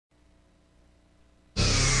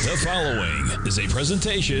The following is a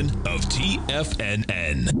presentation of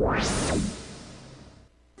TFNN.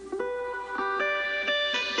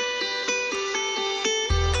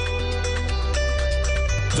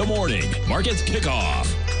 The Morning Market Kickoff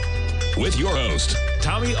with your host,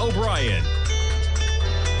 Tommy O'Brien.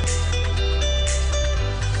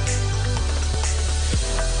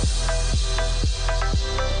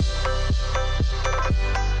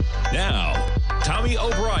 Now, Tommy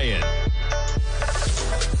O'Brien.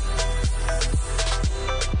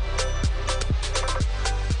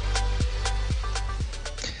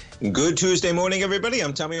 Good Tuesday morning, everybody.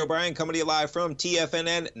 I'm Tommy O'Brien coming to you live from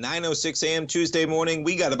TFNN, 9:06 a.m. Tuesday morning.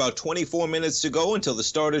 We got about 24 minutes to go until the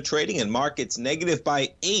start of trading, and markets negative by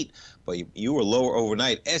 8. But you were lower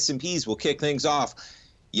overnight. S&Ps will kick things off.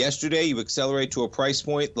 Yesterday, you accelerate to a price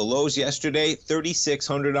point. The lows yesterday,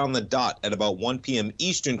 3,600 on the dot at about 1 p.m.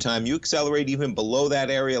 Eastern time. You accelerate even below that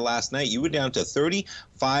area last night. You were down to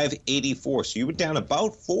 3,584. So you were down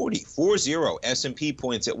about 40 S&P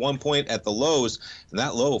points at one point at the lows. And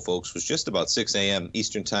that low, folks, was just about 6 a.m.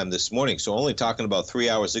 Eastern time this morning. So only talking about 3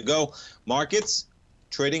 hours ago. Markets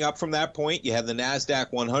trading up from that point. You have the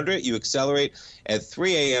NASDAQ 100. You accelerate at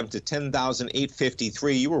 3 a.m. to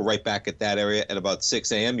 10,853. You were right back at that area at about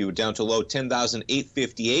 6 a.m. You were down to low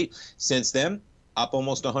 10,858. Since then, up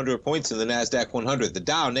almost 100 points in the NASDAQ 100. The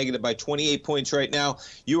Dow negative by 28 points right now.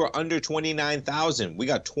 You are under 29,000. We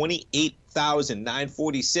got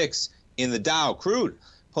 28,946 in the Dow. Crude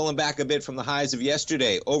pulling back a bit from the highs of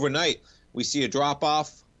yesterday. Overnight, we see a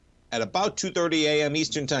drop-off at about 2:30 a.m.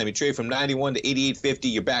 Eastern time. You trade from 91 to 88.50.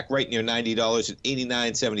 You're back right near $90 at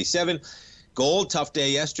 89.77. Gold, tough day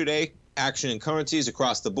yesterday. Action in currencies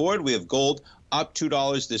across the board. We have gold up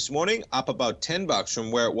 $2 this morning, up about $10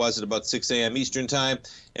 from where it was at about 6 a.m. Eastern time.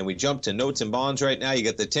 And we jump to notes and bonds right now. You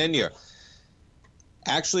get the 10-year.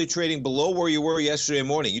 Actually trading below where you were yesterday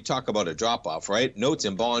morning. You talk about a drop-off, right? Notes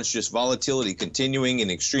and bonds, just volatility continuing in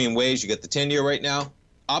extreme ways. You get the 10-year right now,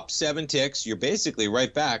 up 7 ticks. You're basically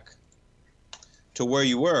right back to where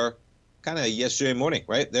you were kind of yesterday morning,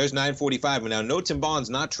 right? There's 945. Now, notes and bonds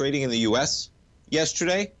not trading in the U.S.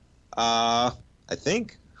 yesterday. I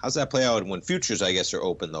think. How's that play out when futures, I guess, are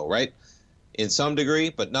open, though, right? In some degree,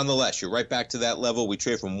 but nonetheless, you're right back to that level. We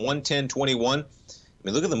trade from 110.21. I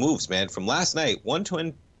mean, look at the moves, man. From last night,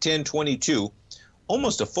 110.22,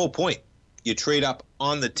 almost a full point. You trade up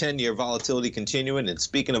on the 10-year volatility continuing. And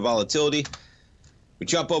speaking of volatility, we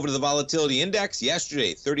jump over to the volatility index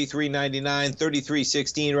yesterday, 33.99,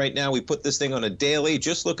 33.16 right now. We put this thing on a daily,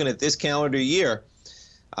 just looking at this calendar year,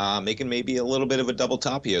 making maybe a little bit of a double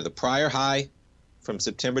top here. The prior high from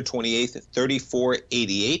September 28th,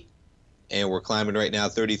 34.88, and we're climbing right now,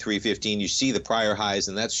 33.15. You see the prior highs,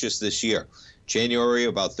 and that's just this year. January,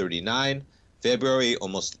 about 39. February,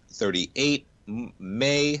 almost 38.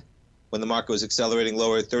 May, when the market was accelerating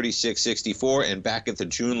lower, 36.64, and back at the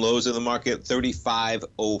June lows of the market,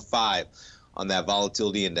 35.05 on that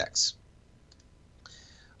volatility index.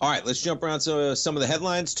 All right, let's jump around to some of the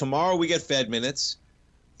headlines. Tomorrow we get Fed minutes.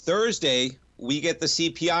 Thursday we get the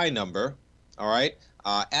CPI number. All right.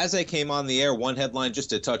 As I came on the air, one headline just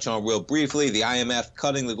to touch on real briefly, the IMF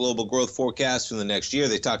cutting the global growth forecast for the next year.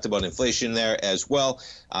 They talked about inflation there as well.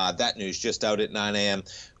 That news just out at 9 a.m.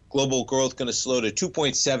 Global growth going to slow to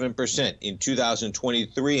 2.7% in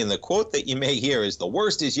 2023. And the quote that you may hear is, the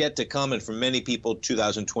worst is yet to come. And for many people,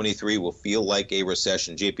 2023 will feel like a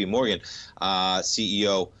recession. JP Morgan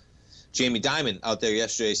CEO Jamie Dimon out there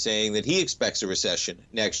yesterday saying that he expects a recession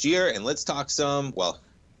next year. And let's talk some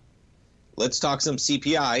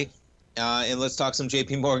CPI and let's talk some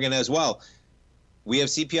JP Morgan as well. We have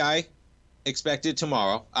CPI expected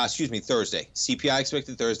tomorrow, Thursday. CPI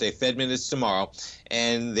expected Thursday, Fed minutes tomorrow,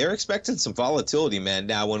 and they're expecting some volatility, man.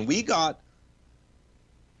 Now, when we got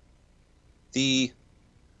the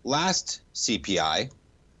last CPI,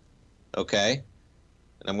 okay,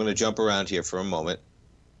 and I'm going to jump around here for a moment,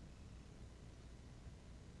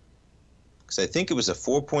 because I think it was a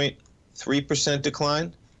 4.3%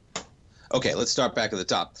 decline. Okay, let's start back at the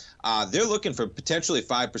top. They're looking for potentially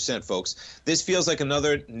 5%, folks. This feels like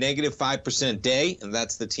another negative 5% day, and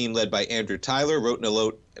that's the team led by Andrew Tyler, wrote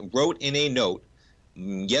in a note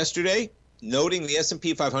yesterday, noting the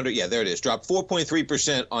S&P 500, yeah, there it is, dropped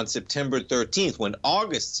 4.3% on September 13th when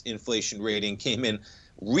August's inflation reading came in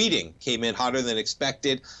hotter than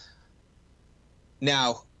expected.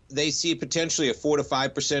 Now, they see potentially a 4 to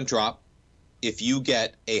 5% drop if you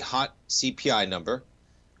get a hot CPI number.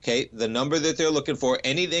 Okay, the number that they're looking for,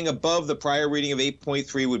 anything above the prior reading of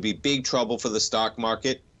 8.3 would be big trouble for the stock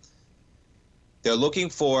market. They're looking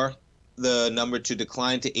for the number to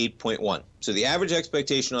decline to 8.1. So the average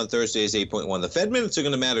expectation on Thursday is 8.1. The Fed minutes are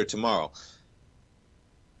going to matter tomorrow.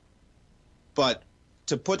 But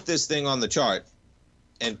to put this thing on the chart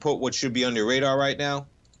and put what should be on your radar right now,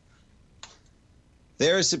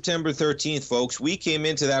 there is September 13th, folks. We came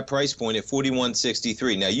into that price point at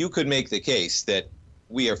 41.63. Now, you could make the case that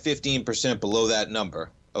we are 15% below that number,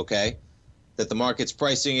 okay? That the market's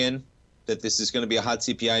pricing in, that this is going to be a hot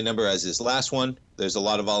CPI number as this last one. There's a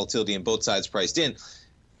lot of volatility in both sides priced in.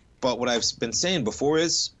 But what I've been saying before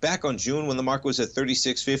is, back on June when the market was at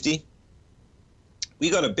 36.50, we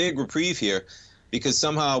got a big reprieve here because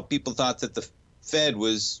somehow people thought that the Fed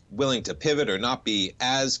was willing to pivot or not be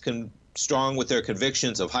as strong with their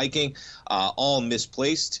convictions of hiking, all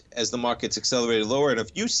misplaced as the markets accelerated lower. And if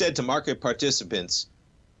you said to market participants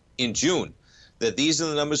in June that these are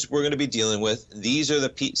the numbers we're going to be dealing with, these are the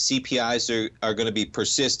CPIs that are going to be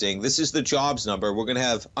persisting, this is the jobs number, we're going to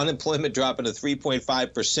have unemployment dropping to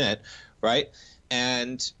 3.5%, right?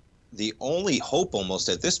 And the only hope almost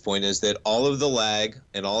at this point is that all of the lag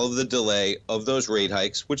and all of the delay of those rate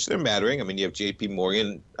hikes, which they're mattering. I mean, you have JP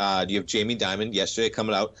Morgan, you have Jamie Dimon yesterday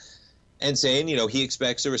coming out and saying, you know, he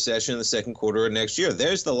expects a recession in the second quarter of next year.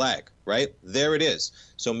 There's the lag, right? There it is.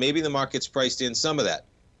 So maybe the market's priced in some of that.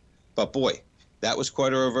 But boy, that was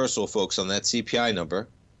quite a reversal, folks, on that CPI number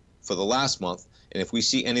for the last month. And if we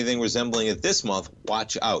see anything resembling it this month,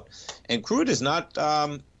 watch out. And crude is not,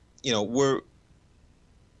 to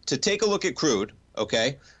take a look at crude,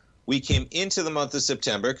 okay, we came into the month of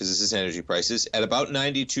September, because this is energy prices, at about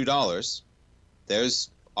 $92. There's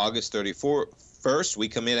August 31st. We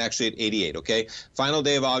come in actually at 88, okay? Final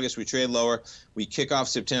day of August, we trade lower. We kick off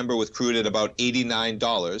September with crude at about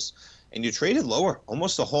 $89. And you traded lower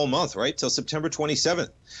almost the whole month, right, till September 27th.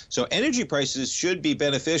 So energy prices should be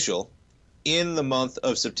beneficial in the month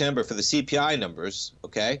of September for the CPI numbers,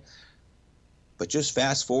 okay? But just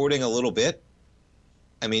fast forwarding a little bit,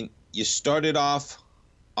 I mean, you started off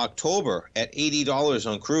October at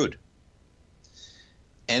 $80 on crude.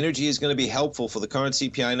 Energy is going to be helpful for the current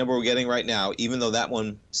CPI number we're getting right now, even though that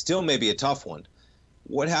one still may be a tough one.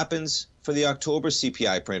 What happens for the October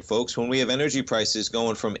CPI print, folks, when we have energy prices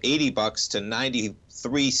going from $80 to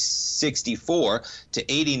 $93.64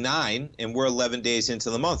 to 89, and we're 11 days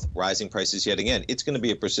into the month, rising prices yet again? It's going to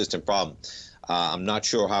be a persistent problem. I'm not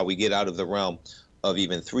sure how we get out of the realm of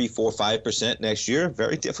even 3, 4, 5% next year.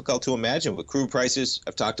 Very difficult to imagine with crude prices.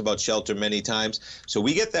 I've talked about shelter many times. So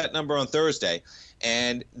we get that number on Thursday,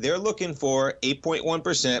 and they're looking for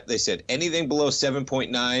 8.1%. They said anything below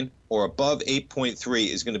 7.9 or above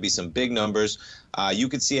 8.3 is going to be some big numbers. You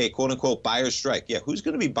could see a quote-unquote buyer's strike. Yeah, who's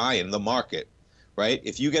going to be buying the market, right?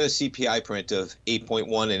 If you get a CPI print of 8.1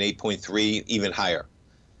 and 8.3, even higher,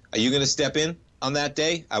 are you going to step in on that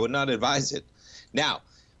day? I would not advise it. Now,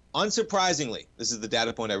 unsurprisingly, this is the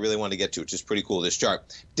data point I really want to get to, which is pretty cool, this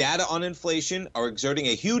chart. Data on inflation are exerting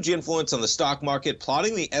a huge influence on the stock market,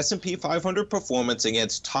 plotting the S&P 500 performance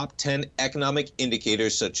against top 10 economic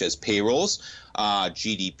indicators such as payrolls,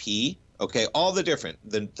 GDP, okay, all the different,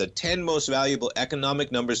 the 10 most valuable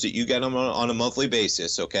economic numbers that you get on a monthly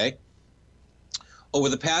basis, okay? Over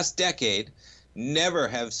the past decade, never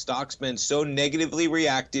have stocks been so negatively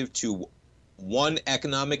reactive to one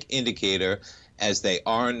economic indicator as they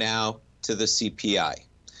are now to the CPI.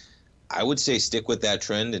 I would say stick with that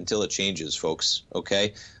trend until it changes, folks,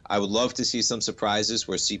 okay? I would love to see some surprises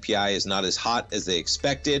where CPI is not as hot as they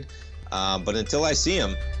expected, but until I see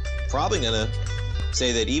them, probably going to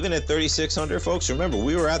say that even at 3,600, folks, remember,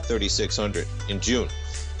 we were at 3,600 in June.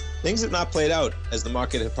 Things have not played out as the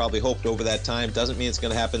market had probably hoped over that time. Doesn't mean it's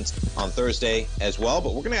going to happen on Thursday as well,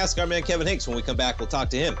 but we're going to ask our man Kevin Hincks when we come back. We'll talk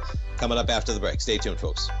to him coming up after the break. Stay tuned,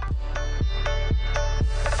 folks.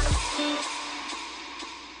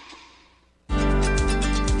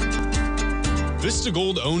 Vista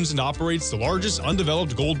Gold owns and operates the largest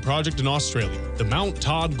undeveloped gold project in Australia, the Mount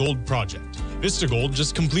Todd Gold Project. Vista Gold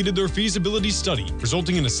just completed their feasibility study,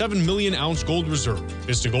 resulting in a 7 million ounce gold reserve.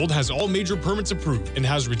 Vista Gold has all major permits approved and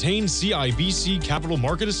has retained CIBC capital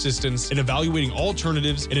market assistance in evaluating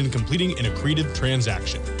alternatives and in completing an accretive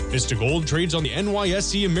transaction. Vista Gold trades on the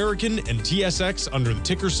NYSE American and TSX under the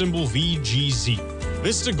ticker symbol VGZ.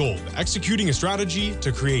 Vista Gold, executing a strategy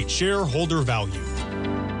to create shareholder value.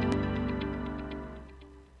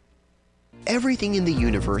 Everything in the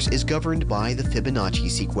universe is governed by the Fibonacci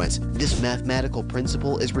sequence. This mathematical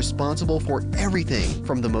principle is responsible for everything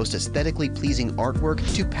from the most aesthetically pleasing artwork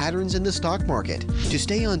to patterns in the stock market. To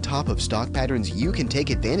stay on top of stock patterns you can take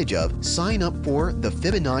advantage of, sign up for the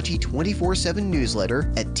Fibonacci 24/7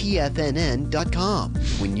 newsletter at TFNN.com.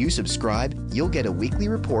 When you subscribe, you'll get a weekly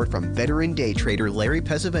report from veteran day trader Larry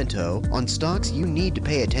Pesavento on stocks you need to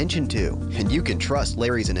pay attention to. And you can trust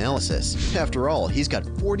Larry's analysis. After all, he's got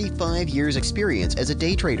 45 years experience as a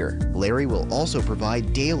day trader. Larry will also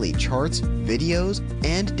provide daily charts, videos,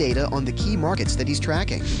 and data on the key markets that he's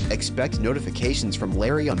tracking. Expect notifications from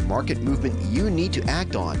Larry on market movement you need to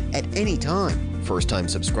act on at any time. First-time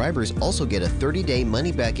subscribers also get a 30-day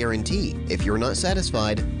money-back guarantee. If you're not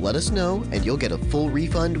satisfied, let us know and you'll get a full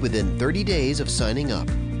refund within 30 days of signing up.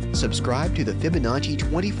 Subscribe to the Fibonacci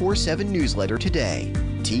 24/7 newsletter today.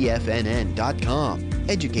 TFNN.com,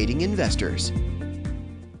 educating investors.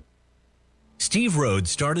 Steve Rhodes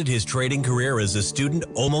started his trading career as a student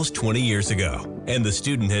almost 20 years ago, and the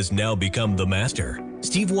student has now become the master.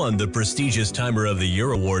 Steve won the prestigious Timer of the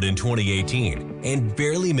Year award in 2018 and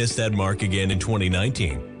barely missed that mark again in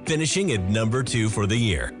 2019, finishing at number 2 for the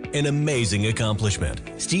year. An amazing accomplishment.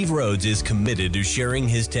 Steve Rhodes is committed to sharing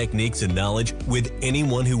his techniques and knowledge with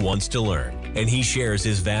anyone who wants to learn, and he shares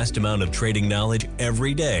his vast amount of trading knowledge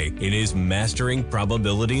every day in his Mastering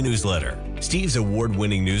Probability newsletter. Steve's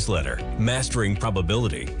award-winning newsletter, Mastering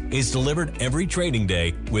Probability, is delivered every trading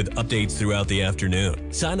day with updates throughout the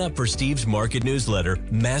afternoon. Sign up for Steve's market newsletter,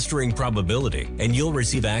 Mastering Probability, and you'll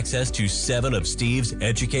receive access to 7 of Steve's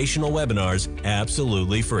educational webinars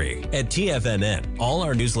absolutely free. At TFNN, all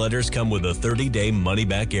our newsletters come with a 30-day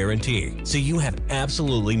money-back guarantee, so you have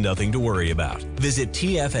absolutely nothing to worry about. Visit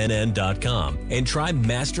TFNN.com and try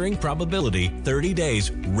Mastering Probability 30 days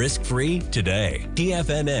risk-free today.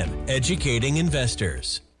 TFNN, educating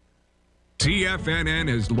investors. TFNN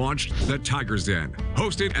has launched the Tiger's Den.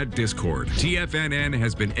 Hosted at Discord, TFNN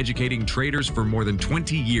has been educating traders for more than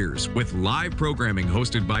 20 years with live programming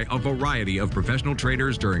hosted by a variety of professional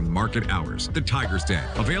traders during market hours. The Tiger's Den,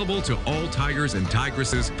 available to all tigers and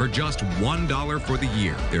tigresses for just $1 for the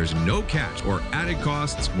year. There's no catch or added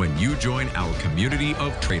costs when you join our community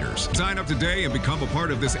of traders. Sign up today and become a part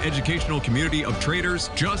of this educational community of traders.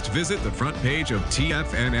 Just visit the front page of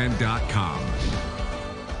TFNN.com.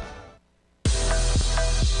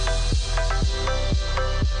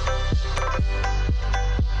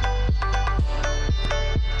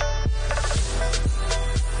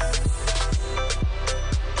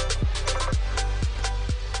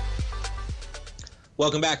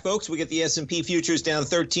 Welcome back, folks. We get the S&P futures down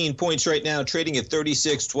 13 points right now, trading at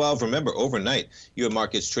 36.12. Remember, overnight, you have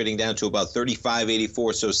markets trading down to about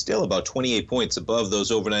 35.84, so still about 28 points above those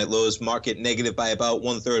overnight lows. Market negative by about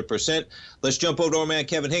 1/3%. Let's jump over to our man,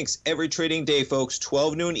 Kevin Hincks. Every trading day, folks,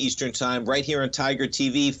 12 noon Eastern time, right here on Tiger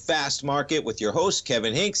TV, Fast Market with your host,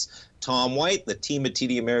 Kevin Hincks. Tom White, the team at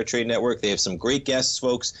TD Ameritrade Network. They have some great guests,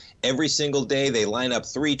 folks. Every single day, they line up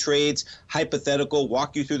 3 trades, hypothetical,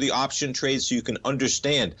 walk you through the option trades so you can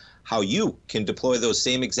understand how you can deploy those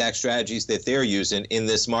same exact strategies that they're using in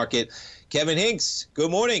this market. Kevin Hincks, good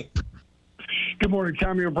morning. Good morning,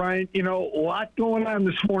 Tommy O'Brien. You know, a lot going on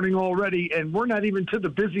this morning already, and we're not even to the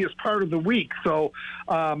busiest part of the week. So,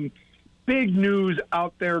 big news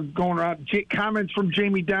out there going around. Comments from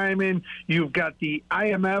Jamie Dimon. You've got the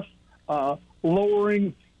IMF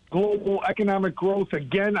lowering global economic growth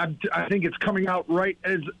again. I think it's coming out right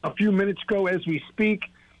as a few minutes ago as we speak.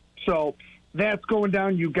 So that's going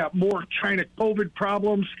down. You've got more China COVID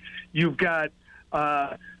problems. You've got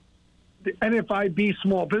the NFIB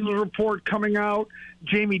small business report coming out.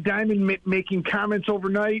 Jamie Dimon making comments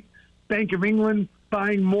overnight. Bank of England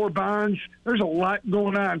buying more bonds. There's a lot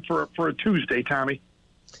going on for a Tuesday, Tommy.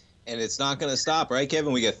 And it's not going to stop, right,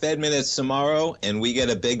 Kevin? We get Fed minutes tomorrow, and we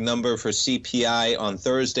get a big number for CPI on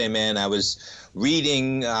Thursday, man. I was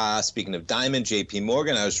reading, speaking of Diamond, J.P.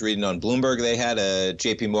 Morgan, I was reading on Bloomberg, they had a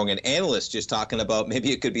J.P. Morgan analyst just talking about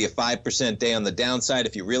maybe it could be a 5% day on the downside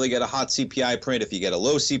if you really get a hot CPI print, if you get a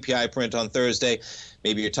low CPI print on Thursday.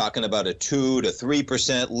 Maybe you're talking about a 2 to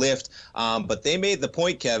 3% lift. But they made the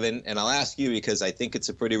point, Kevin, and I'll ask you because I think it's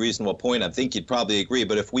a pretty reasonable point. I think you'd probably agree.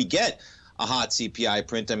 But if we get a hot CPI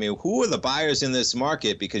print, I mean, who are the buyers in this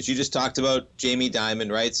market? Because you just talked about Jamie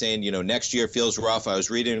Dimon, right, saying, you know, next year feels rough. I was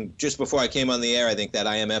reading just before I came on the air, I think that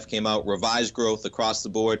IMF came out, revised growth across the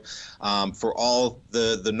board for all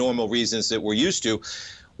the normal reasons that we're used to.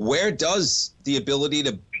 Where does the ability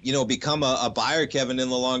to, you know, become a buyer, Kevin, in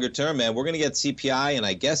the longer term, man? We're going to get CPI, and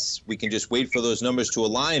I guess we can just wait for those numbers to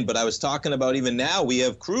align. But I was talking about even now, we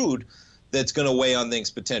have crude that's going to weigh on things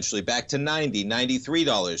potentially? Back to $90,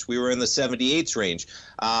 $93. We were in the 78s range.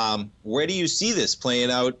 Where do you see this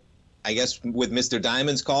playing out? I guess with Mr.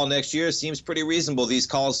 Diamond's call next year, seems pretty reasonable. These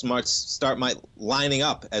calls might start lining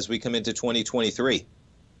up as we come into 2023.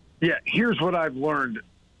 Yeah, here's what I've learned,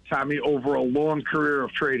 Tommy, over a long career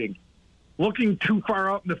of trading. Looking too far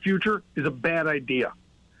out in the future is a bad idea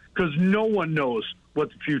because no one knows what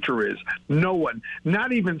the future is. No one,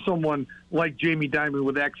 not even someone like Jamie Dimon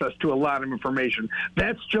with access to a lot of information.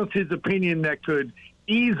 That's just his opinion that could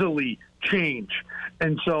easily change.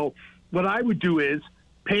 And so what I would do is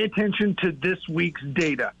pay attention to this week's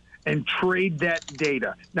data and trade that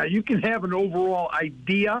data. Now, you can have an overall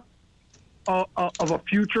idea of a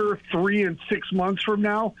future 3 and 6 months from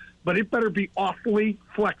now, but it better be awfully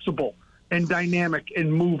flexible and dynamic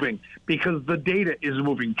and moving because the data is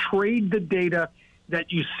moving. Trade the data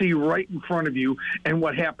that you see right in front of you and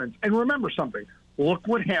what happens. And remember something. Look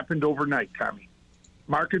what happened overnight, Tommy.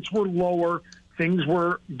 Markets were lower. Things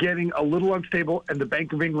were getting a little unstable, and the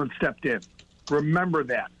Bank of England stepped in. Remember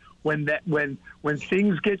that. When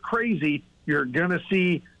things get crazy, you're going to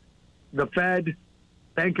see the Fed,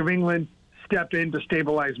 Bank of England step in to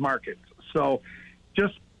stabilize markets. So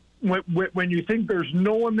just when you think there's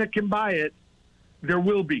no one that can buy it, there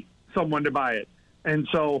will be someone to buy it. And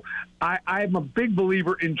so I'm a big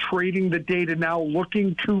believer in trading the data now.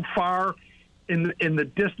 Looking too far in the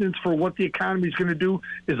distance for what the economy is going to do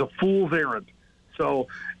is a fool's errand. So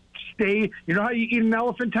you know how you eat an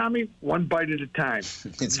elephant, Tommy? One bite at a time.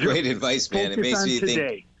 It's great advice, man. It makes me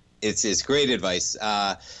think it's great advice.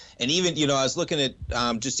 And even, I was looking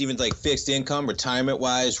at just even like fixed income,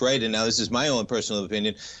 retirement-wise, right? And now this is my own personal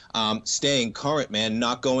opinion. Staying current, man,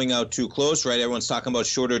 not going out too close, right? Everyone's talking about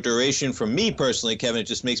shorter duration. For me personally, Kevin, it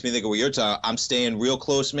just makes me think of what you're talking. I'm staying real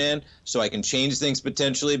close, man, so I can change things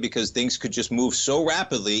potentially because things could just move so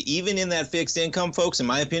rapidly. Even in that fixed income, folks, in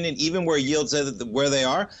my opinion, even where yields are where they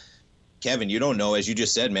are, Kevin, you don't know, as you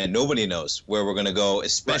just said, man, nobody knows where we're going to go,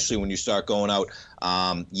 especially when you start going out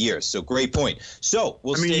years. So great point. So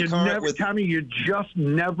we'll stay current with Tommy, you just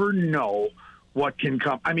never know what can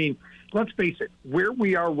come. I mean, let's face it, where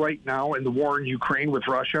we are right now in the war in Ukraine with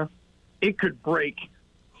Russia, it could break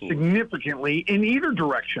significantly in either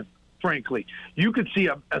direction, frankly. You could see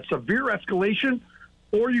a severe escalation,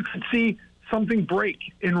 or you could see something break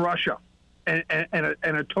in Russia and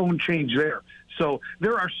a tone change there. So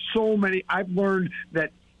there are so many. I've learned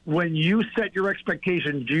that when you set your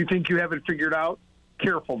expectations, do you think you have it figured out?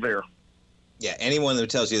 Careful there. Yeah, anyone that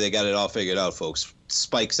tells you they got it all figured out, folks,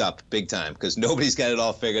 spikes up big time because nobody's got it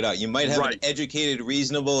all figured out. You might have an educated,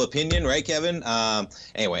 reasonable opinion, right, Kevin?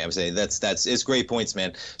 Anyway, I'm saying it's great points,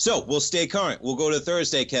 man. So we'll stay current. We'll go to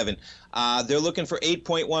Thursday, Kevin. They're looking for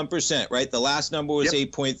 8.1%, right? The last number was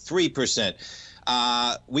 8.3%.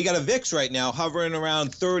 We got a VIX right now hovering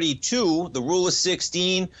around 32. The rule is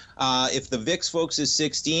 16. If the VIX, folks, is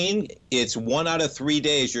 16, it's 1 out of 3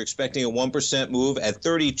 days. You're expecting a 1% move. At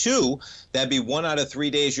 32, that'd be 1 out of 3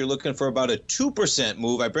 days. You're looking for about a 2%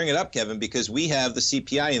 move. I bring it up, Kevin, because we have the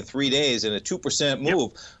CPI in 3 days and a 2%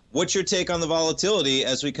 move. Yep. What's your take on the volatility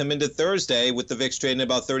as we come into Thursday with the VIX trading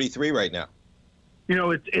about 33 right now?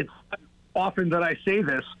 It's often that I say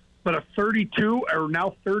this, but a 32 or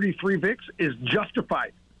now 33 VIX is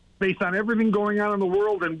justified based on everything going on in the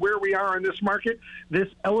world and where we are in this market. This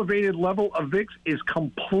elevated level of VIX is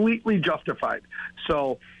completely justified.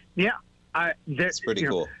 So, yeah. That's pretty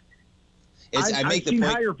cool. I've seen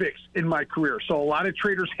higher VIX in my career, so a lot of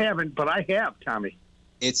traders haven't, but I have, Tommy.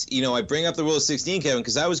 It's, I bring up the rule of 16, Kevin,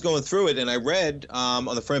 because I was going through it and I read on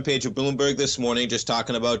the front page of Bloomberg this morning just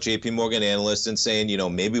talking about JP Morgan analysts and saying,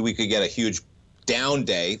 maybe we could get a huge down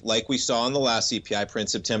day like we saw in the last CPI print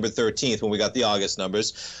September 13th when we got the August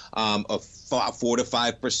numbers of 4 to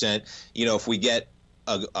 5%. If we get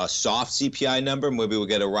a soft CPI number, maybe we'll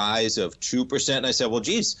get a rise of 2%. And I said, well,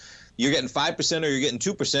 geez, you're getting 5% or you're getting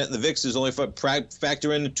 2%, and the VIX is only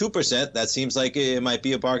factor in 2%. That seems like it might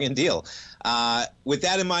be a bargain deal. With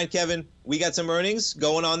that in mind, Kevin, we got some earnings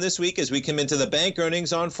going on this week as we come into the bank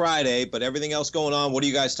earnings on Friday, but everything else going on, what are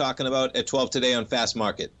you guys talking about at 12 today on Fast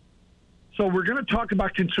Market? So we're going to talk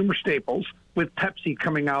about consumer staples with Pepsi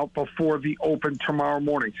coming out before the open tomorrow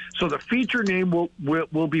morning. So the feature name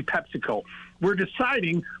will be PepsiCo. We're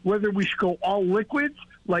deciding whether we should go all liquids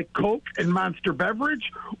like Coke and Monster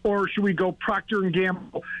Beverage, or should we go Procter &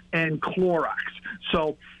 Gamble and Clorox?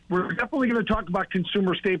 So we're definitely going to talk about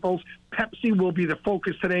consumer staples. Pepsi will be the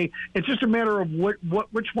focus today. It's just a matter of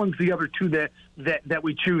which one's the other two that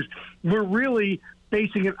we choose. We're really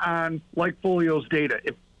basing it on Folio's data.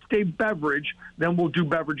 If stay beverage, then we'll do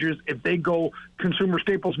beverages. If they go consumer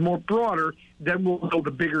staples more broader, then we'll know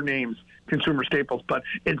the bigger names, consumer staples. But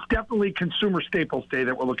it's definitely consumer staples day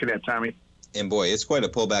that we're looking at, Tommy. And boy, it's quite a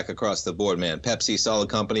pullback across the board, man. Pepsi, solid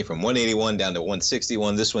company, from 181 down to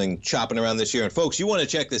 161. This one chopping around this year. And folks, you want to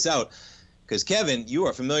check this out, because Kevin, you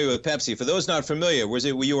are familiar with Pepsi. For those not familiar, were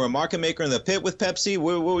you a market maker in the pit with Pepsi?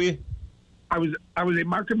 Where were you? I was a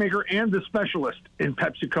market maker and the specialist in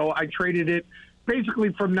PepsiCo. I traded it basically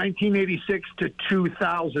from 1986 to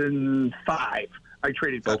 2005. I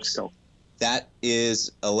traded Folks, PepsiCo. That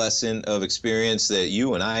is a lesson of experience that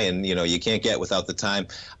you and I, and you can't get without the time.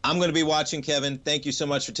 I'm going to be watching, Kevin. Thank you so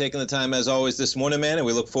much for taking the time as always this morning, man. And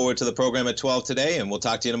we look forward to the program at 12 today, and we'll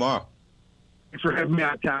talk to you tomorrow. Thanks for having me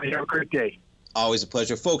on, Tommy. Have a great day. Always a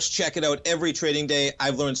pleasure. Folks, check it out every trading day.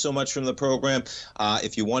 I've learned so much from the program.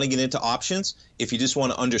 If you want to get into options, if you just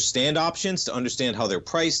want to understand options, to understand how they're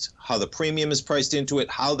priced, how the premium is priced into it,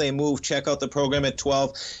 how they move, check out the program at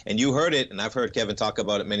 12. And you heard it, and I've heard Kevin talk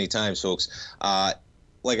about it many times, folks.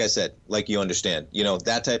 Like I said, like you understand,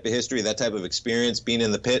 that type of history, that type of experience, being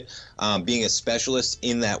in the pit, being a specialist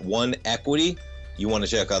in that one equity, you want to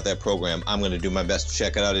check out that program. I'm going to do my best to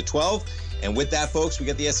check it out at 12. And with that, folks, we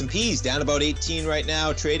got the S&Ps down about 18 right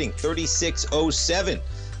now, trading 36.07.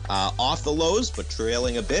 Off the lows, but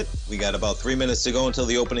trailing a bit. We got about 3 minutes to go until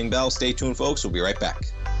the opening bell. Stay tuned, folks. We'll be right back.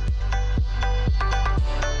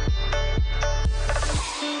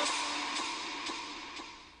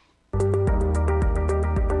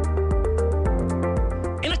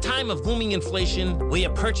 In a time of booming inflation, where your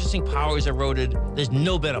purchasing power is eroded, there's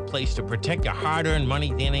no better place to protect your hard-earned money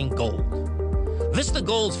than in gold. Vista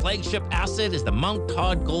Gold's flagship asset is the Mount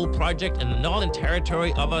Todd Gold Project in the Northern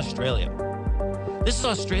Territory of Australia. This is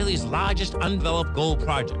Australia's largest undeveloped gold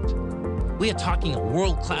project. We are talking a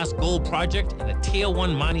world-class gold project in a Tier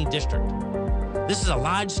 1 mining district. This is a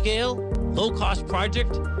large-scale, low-cost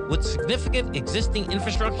project with significant existing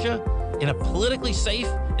infrastructure in a politically safe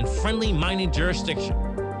and friendly mining jurisdiction.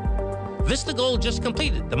 Vista Gold just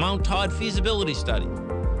completed the Mount Todd feasibility study,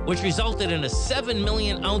 which resulted in a 7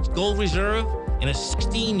 million ounce gold reserve in a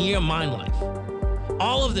 16-year mine life.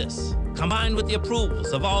 All of this, combined with the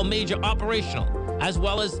approvals of all major operational as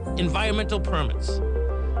well as environmental permits.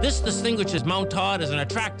 This distinguishes Mount Todd as an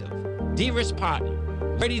attractive, de-risked partner,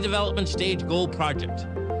 ready development stage gold project.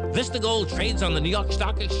 Vista Gold trades on the New York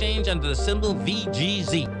Stock Exchange under the symbol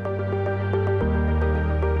VGZ.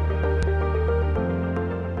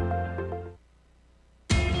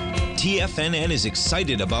 TFNN is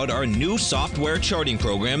excited about our new software charting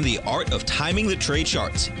program, The Art of Timing the Trade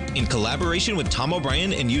Charts. In collaboration with Tom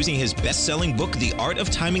O'Brien and using his best-selling book, The Art of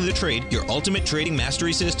Timing the Trade, Your Ultimate Trading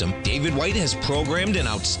Mastery System, David White has programmed an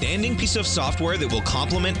outstanding piece of software that will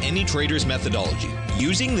complement any trader's methodology.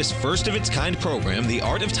 Using this first-of-its-kind program, The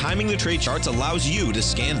Art of Timing the Trade Charts allows you to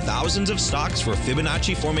scan thousands of stocks for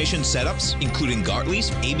Fibonacci formation setups, including Gartley's,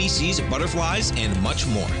 ABC's, butterflies, and much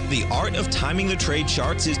more. The Art of Timing the Trade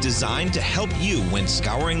Charts is designed to help you when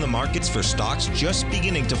scouring the markets for stocks just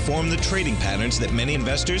beginning to form the trading patterns that many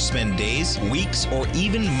investors spend days, weeks, or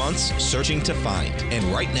even months searching to find. And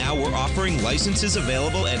right now, we're offering licenses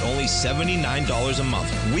available at only $79 a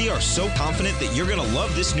month. We are so confident that you're going to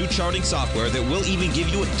love this new charting software that will even give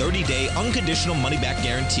you a 30-day unconditional money-back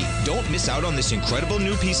guarantee. Don't miss out on this incredible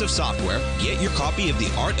new piece of software. Get your copy of The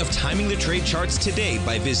Art of Timing the Trade Charts today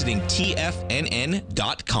by visiting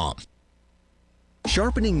TFNN.com.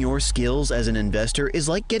 Sharpening your skills as an investor is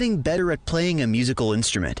like getting better at playing a musical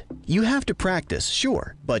instrument. You have to practice,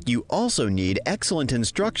 sure, but you also need excellent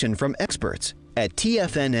instruction from experts. At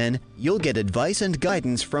TFNN, you'll get advice and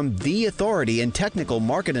guidance from the authority in technical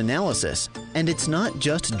market analysis. And it's not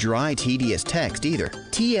just dry, tedious text either.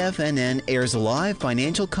 TFNN airs live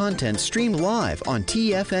financial content streamed live on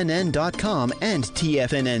TFNN.com and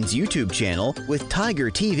TFNN's YouTube channel with Tiger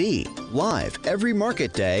TV, live every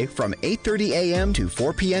market day from 8:30 a.m. to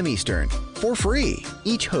 4 p.m. Eastern. For free.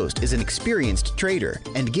 Each host is an experienced trader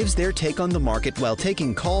and gives their take on the market while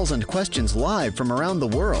taking calls and questions live from around the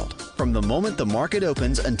world. From the moment the market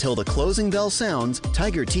opens until the closing bell sounds,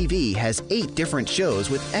 Tiger TV has 8 different shows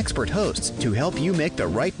with expert hosts to help you make the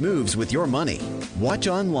right moves with your money. Watch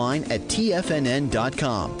online at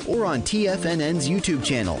TFNN.com or on TFNN's YouTube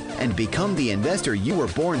channel and become the investor you were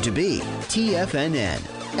born to be. TFNN,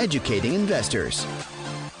 educating investors.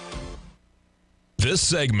 This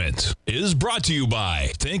segment is brought to you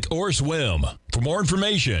by Thinkorswim. For more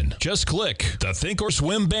information, just click the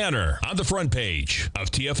Thinkorswim banner on the front page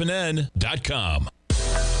of TFNN.com.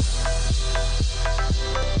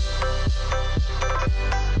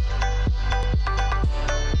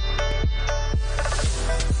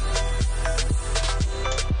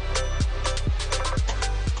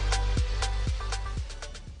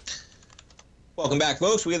 Welcome back,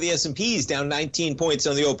 folks. We have the S&Ps down 19 points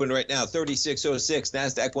on the open right now, 3606.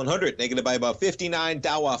 NASDAQ 100 negative by about 59.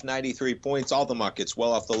 Dow off 93 points. All the markets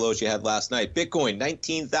well off the lows you had last night. Bitcoin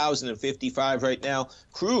 19,055 right now.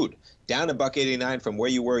 Crude down $1.89 from where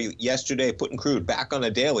you were yesterday, putting crude back on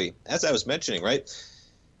a daily. As I was mentioning, right,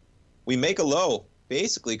 we make a low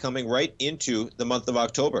basically coming right into the month of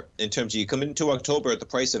October. In terms of you come into October at the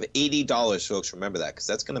price of $80, folks. Remember that, because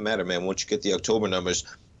that's going to matter, man, once you get the October numbers.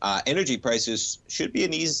 Energy prices should be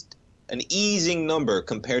an easing number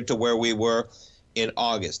compared to where we were in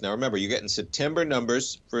August. Now, remember, you're getting September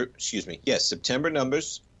numbers for, September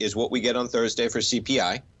numbers is what we get on Thursday for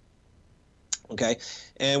CPI. Okay.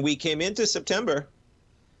 And we came into September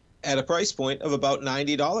at a price point of about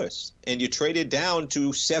 $90, and you traded down to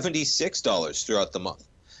 $76 throughout the month.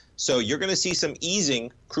 So you're going to see some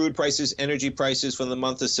easing crude prices, energy prices for the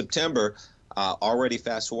month of September. Already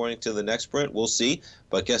fast forwarding to the next print, we'll see.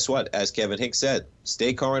 But guess what? As Kevin Hincks said,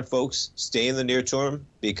 stay current, folks. Stay in the near term,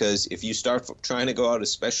 because if you start trying to go out,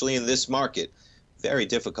 especially in this market, very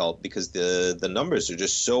difficult, because the numbers are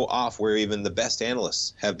just so off where even the best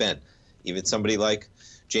analysts have been. Even somebody like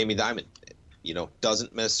Jamie Dimon,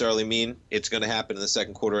 doesn't necessarily mean it's going to happen in the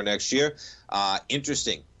second quarter of next year.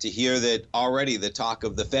 Interesting to hear that already the talk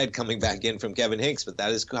of the Fed coming back in from Kevin Hincks, but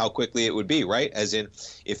that is how quickly it would be, right? As in,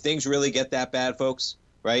 if things really get that bad, folks,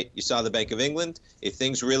 right? You saw the Bank of England. If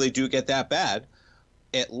things really do get that bad,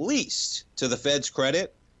 at least, to the Fed's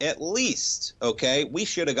credit, at least, okay, we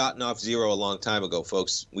should have gotten off zero a long time ago,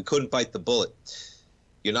 folks. We couldn't bite the bullet.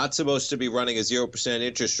 You're not supposed to be running a 0%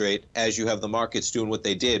 interest rate as you have the markets doing what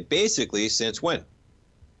they did basically since when?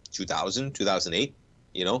 2000, 2008,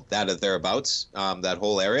 that or thereabouts, that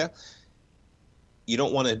whole area. You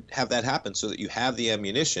don't want to have that happen, so that you have the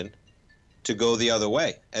ammunition to go the other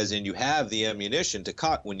way, as in you have the ammunition to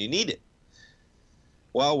cut when you need it.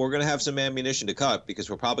 Well, we're going to have some ammunition to cut,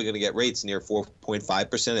 because we're probably going to get rates near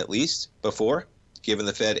 4.5% at least before, giving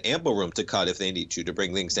the Fed ample room to cut if they need to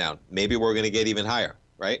bring things down. Maybe we're going to get even higher.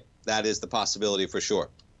 Right? That is the possibility for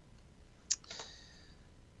sure.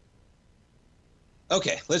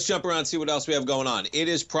 Okay, let's jump around and see what else we have going on. It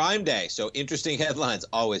is Prime Day, so interesting headlines.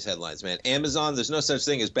 Always headlines, man. Amazon, there's no such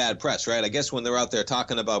thing as bad press, right? I guess when they're out there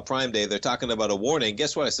talking about Prime Day, they're talking about a warning.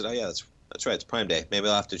 Guess what? I said, oh, yeah, that's right, it's Prime Day. Maybe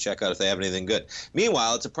I'll have to check out if they have anything good.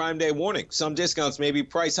 Meanwhile, it's a Prime Day warning. Some discounts may be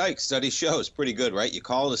price hikes. Study shows. Pretty good, right? You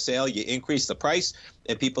call it a sale, you increase the price,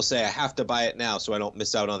 and people say, I have to buy it now so I don't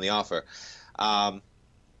miss out on the offer.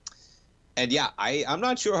 And yeah, I'm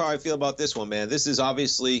not sure how I feel about this one, man. This is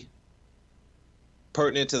obviously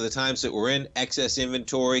pertinent to the times that we're in. Excess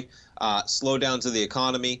inventory, slowdowns of the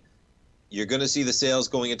economy. You're going to see the sales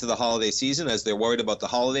going into the holiday season. As they're worried about the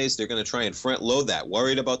holidays, they're going to try and front load that.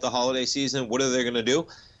 Worried about the holiday season, what are they going to do?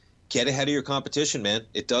 Get ahead of your competition, man.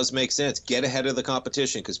 It does make sense. Get ahead of the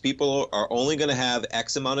competition, because people are only going to have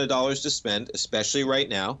X amount of dollars to spend, especially right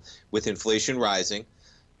now with inflation rising.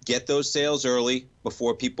 Get those sales early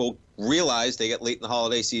before people realize they get late in the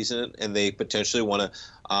holiday season and they potentially want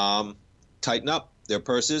to tighten up their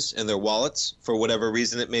purses and their wallets for whatever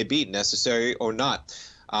reason it may be, necessary or not.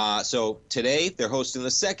 So today they're hosting the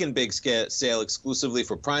second big sale exclusively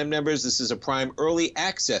for Prime members. This is a Prime early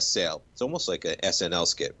access sale. It's almost like a SNL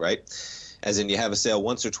skit, right? As in, you have a sale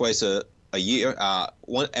once or twice a year,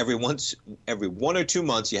 every 1 or 2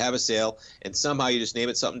 months you have a sale, and somehow you just name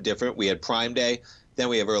it something different. We had Prime Day. Then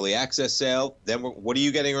we have early access sale. Then what are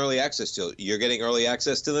you getting early access to? You're getting early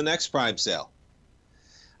access to the next Prime sale.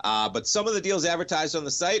 But some of the deals advertised on the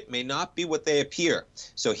site may not be what they appear.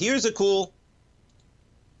 So here's a cool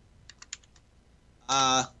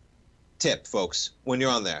tip, folks, when you're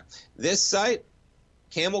on there. This site,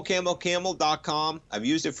 camel.com. I've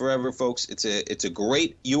used it forever, folks. It's a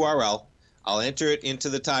great URL. I'll enter it into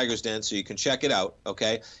the Tiger's Den so you can check it out,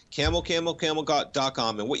 okay?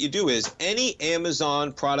 Camel.com. And what you do is any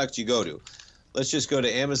Amazon product you go to, let's just go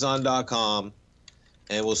to Amazon.com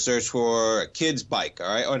and we'll search for a kid's bike,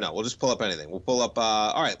 all right? Or no, we'll just pull up anything. We'll pull up,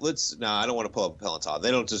 all right, no, I don't want to pull up a Peloton. They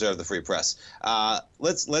don't deserve the free press.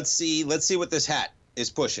 Let's see what this hat is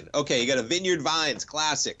pushing. Okay, you got a Vineyard Vines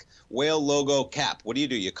Classic whale logo cap. What do?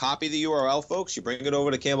 You copy the URL, folks. You bring it over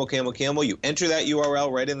to Camel. You enter that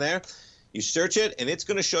URL right in there. You search it, and it's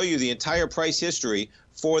going to show you the entire price history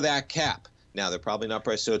for that cap. Now, they're probably not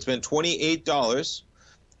priced. So it's been $28.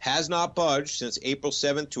 Has not budged since April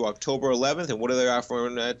 7th to October 11th. And what are they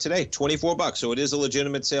offering today? $24. So it is a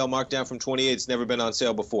legitimate sale, marked down from $28. It's never been on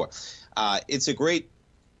sale before. It's a great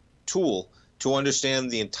tool to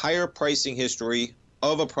understand the entire pricing history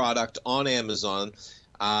of a product on Amazon.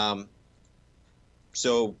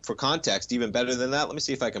 So for context, even better than that, let me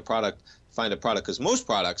see if I can find a product, because most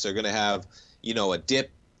products are going to have a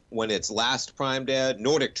dip when it's last primed at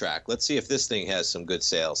Nordic Track. Let's see if this thing has some good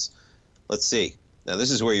sales. Let's see. Now,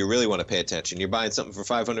 this is where you really want to pay attention. You're buying something for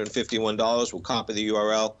 $551. We'll copy the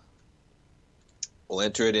URL. We'll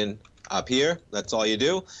enter it in up here. That's all you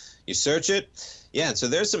do. You search it. Yeah, and so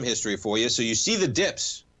there's some history for you. So you see the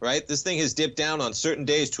dips, right? This thing has dipped down on certain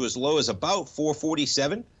days to as low as about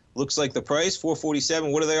 $447. Looks like the price,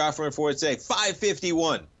 $447. What are they offering for it today?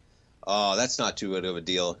 $551. Oh, that's not too good of a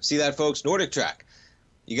deal. See that, folks? Nordic Track.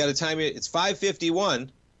 You got to time it. It's $551.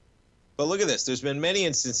 But look at this. There's been many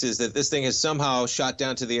instances that this thing has somehow shot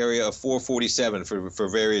down to the area of $447 for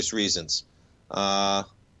various reasons. All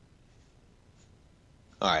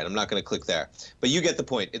right, I'm not going to click there. But you get the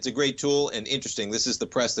point. It's a great tool and interesting. This is the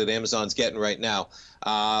press that Amazon's getting right now.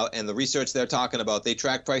 And the research they're talking about, they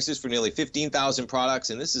track prices for nearly 15,000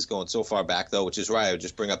 products. And this is going so far back, though, which is right. I would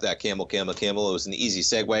just bring up that camel. It was an easy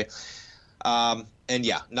segue. And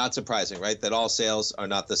yeah, not surprising, right, that all sales are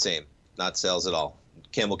not the same. Not sales at all.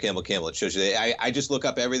 Camel. It shows you. I just look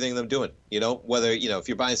up everything I'm doing, whether, if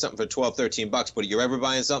you're buying something for $12, $13, but you're ever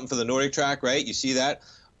buying something for the Nordic Track, right? You see that?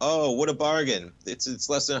 Oh, what a bargain. It's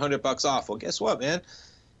less than $100 off. Well, guess what, man?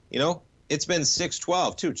 It's been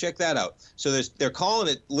 $612 too. Check that out. So they're calling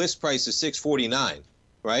it list price is $649,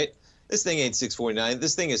 right? This thing ain't $649.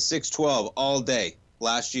 This thing is $612 all day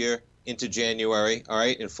last year into January, all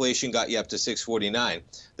right? Inflation got you up to $649.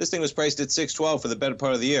 This thing was priced at $612 for the better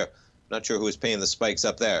part of the year. Not sure who was paying the spikes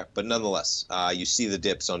up there, but nonetheless, you see the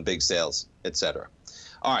dips on big sales, etc.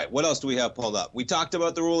 All right, what else do we have pulled up? We talked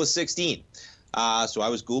about the rule of 16. So I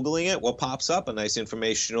was Googling it. What pops up? A nice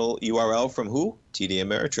informational URL from who? TD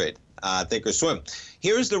Ameritrade. Thinkorswim.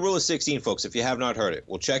 Here's the rule of 16, folks, if you have not heard it.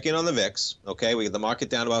 We'll check in on the VIX. Okay, we get the market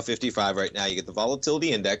down about 55 right now. You get the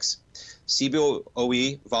volatility index,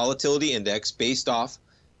 CBOE volatility index based off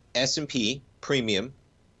S&P premium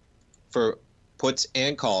for puts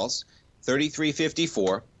and calls,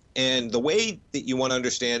 33.54. And the way that you want to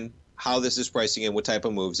understand how this is pricing and what type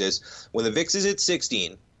of moves is when the VIX is at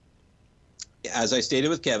 16, as I stated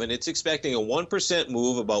with Kevin, it's expecting a 1%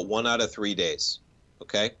 move about 1 out of 3 days,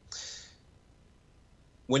 okay?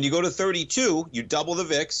 When you go to 32, you double the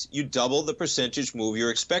VIX, you double the percentage move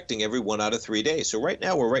you're expecting every 1 out of 3 days. So right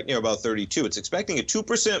now, we're right near about 32. It's expecting a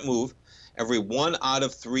 2% move every 1 out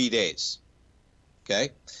of 3 days, okay?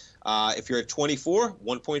 If you're at 24,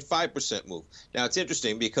 1.5% move. Now, it's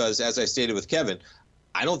interesting because, as I stated with Kevin,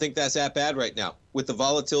 I don't think that's that bad right now. With the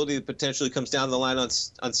volatility that potentially comes down the line on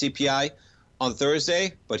CPI, on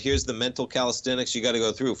Thursday, but here's the mental calisthenics you got to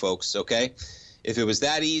go through, folks, okay? If it was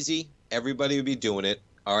that easy, everybody would be doing it,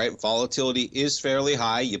 all right? Volatility is fairly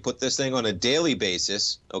high. You put this thing on a daily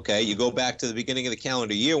basis, okay? You go back to the beginning of the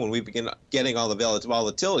calendar year when we begin getting all the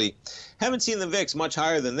volatility. Haven't seen the VIX much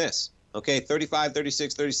higher than this, okay? 35,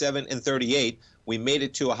 36, 37, and 38. We made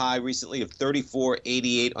it to a high recently of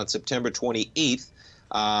 34.88 on September 28th.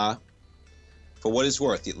 For what it's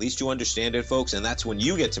worth, at least you understand it, folks, and that's when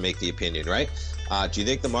you get to make the opinion, right? Do you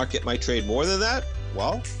think the market might trade more than that?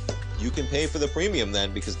 Well, you can pay for the premium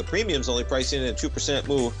then, because the premium's only pricing in a 2%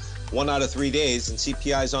 move 1 out of 3 days, and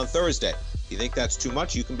CPI's on Thursday. If you think that's too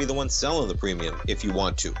much, you can be the one selling the premium if you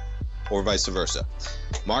want to, or vice versa.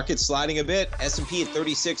 Market's sliding a bit. S&P at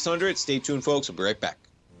 3,600. Stay tuned, folks. We'll be right back.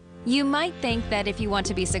 You might think that if you want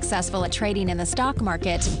to be successful at trading in the stock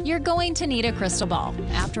market, you're going to need a crystal ball.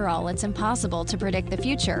 After all, it's impossible to predict the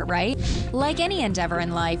future, right? Like any endeavor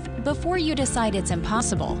in life, before you decide it's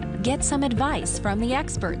impossible, get some advice from the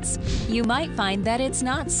experts. You might find that it's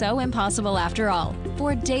not so impossible after all.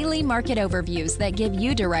 For daily market overviews that give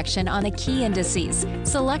you direction on the key indices,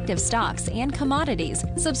 selective stocks, and commodities,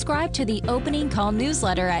 subscribe to the Opening Call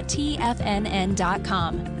newsletter at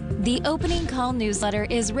TFNN.com. The Opening Call newsletter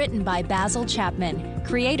is written by Basil Chapman,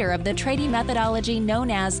 creator of the trading methodology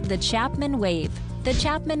known as the Chapman Wave. The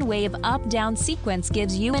Chapman Wave up-down sequence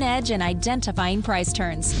gives you an edge in identifying price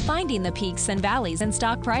turns, finding the peaks and valleys in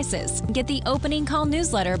stock prices. Get the Opening Call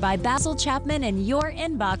newsletter by Basil Chapman in your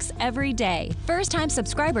inbox every day. First-time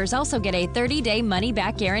subscribers also get a 30-day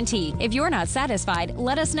money-back guarantee. If you're not satisfied,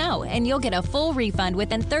 let us know, and you'll get a full refund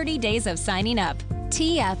within 30 days of signing up.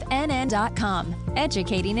 TFNN.com,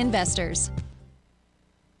 educating investors.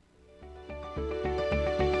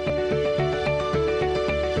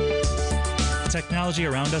 Technology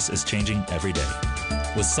around us is changing every day.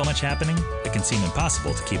 With so much happening, it can seem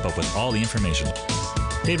impossible to keep up with all the information.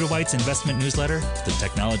 David White's investment newsletter, The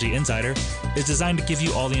Technology Insider, is designed to give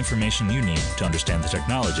you all the information you need to understand the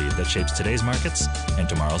technology that shapes today's markets and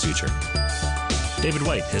tomorrow's future. David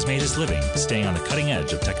White has made his living staying on the cutting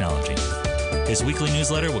edge of technology. His weekly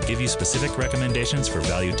newsletter will give you specific recommendations for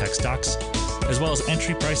value tech stocks, as well as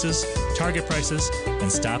entry prices, target prices,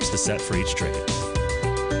 and stops to set for each trade.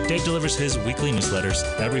 Dave delivers his weekly newsletters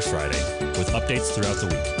every Friday with updates throughout the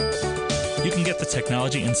week. You can get the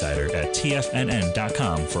Technology Insider at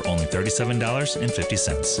TFNN.com for only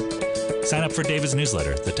 $37.50. Sign up for David's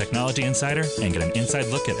newsletter, The Technology Insider, and get an inside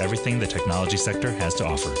look at everything the technology sector has to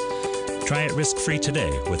offer. Try it risk-free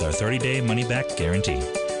today with our 30-day money-back guarantee.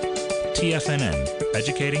 TFNN,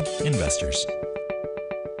 educating investors.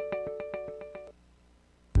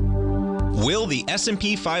 Will the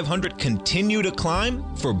S&P 500 continue to climb?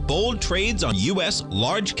 For bold trades on U.S.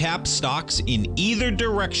 large-cap stocks in either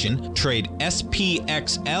direction, trade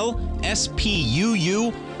SPXL,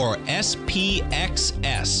 SPUU, or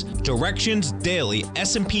SPXS. Directions Daily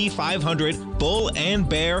S&P 500 Bull and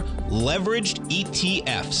Bear Leveraged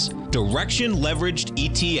ETFs. Direction Leveraged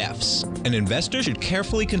ETFs. An investor should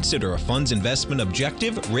carefully consider a fund's investment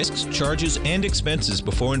objective, risks, charges, and expenses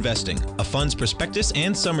before investing. A fund's prospectus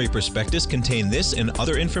and summary prospectus contain this and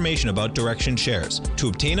other information about Direction shares. To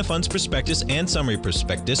obtain a fund's prospectus and summary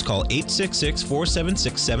prospectus, call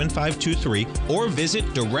 866-476-7523 or visit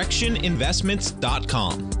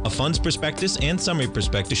directioninvestments.com. A fund's prospectus and summary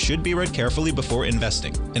prospectus should be read carefully before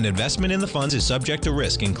investing. An investment in the funds is subject to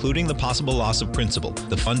risk, including the possible loss of principal.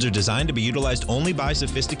 The funds are designed to be utilized only by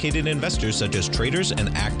sophisticated investors such as traders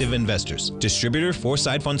and active investors. Distributor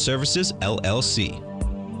Foreside Fund Services, LLC.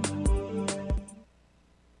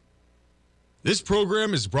 This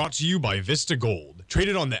program is brought to you by Vista Gold,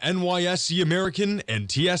 traded on the NYSE American and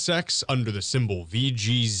TSX under the symbol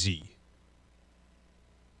VGZ.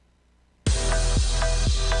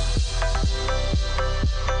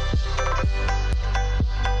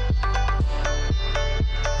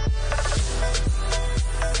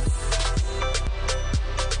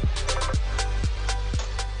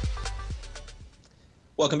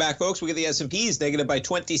 Welcome back, folks. We get the S&Ps negative by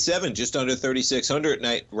 27, just under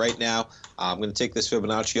 3,600 right now. I'm going to take this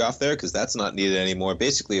Fibonacci off there because that's not needed anymore.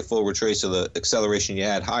 Basically, a full retrace of the acceleration you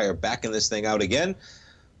had higher. Backing this thing out again.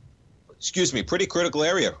 Excuse me, pretty critical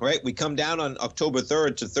area, right? We come down on October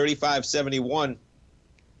 3rd to 35.71.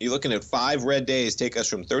 You're looking at 5 red days, take us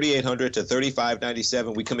from 3,800 to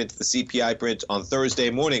 35.97. We come into the CPI print on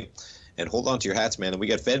Thursday morning. And hold on to your hats, man. And we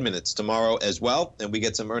get Fed minutes tomorrow as well. And we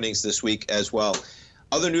get some earnings this week as well.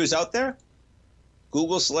 Other news out there,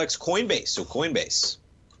 Google selects Coinbase. So Coinbase,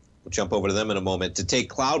 we'll jump over to them in a moment, to take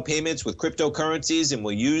cloud payments with cryptocurrencies and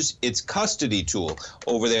will use its custody tool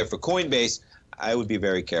over there for Coinbase. I would be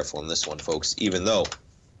very careful on this one, folks, even though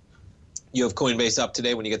you have Coinbase up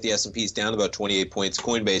today when you get the S&Ps down about 28 points.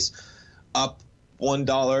 Coinbase up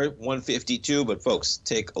 $1, 152. But, folks,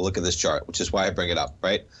 take a look at this chart, which is why I bring it up,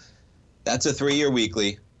 right? That's a 3-year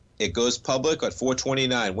weekly. It goes public at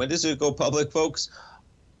 429. When does it go public, folks?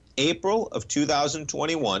 April of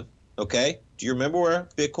 2021, okay? Do you remember where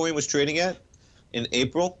Bitcoin was trading at in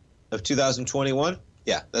April of 2021?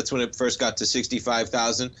 Yeah, that's when it first got to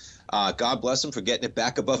 65,000. God bless them for getting it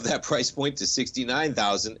back above that price point to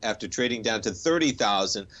 69,000 after trading down to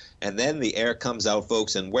 30,000. And then the air comes out,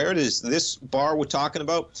 folks. And where it is, this bar we're talking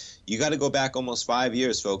about, you got to go back almost 5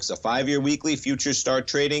 years, folks. A 5-year weekly futures start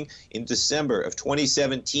trading in December of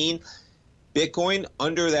 2017. Bitcoin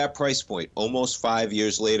under that price point almost 5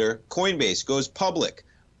 years later. Coinbase goes public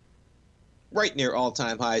right near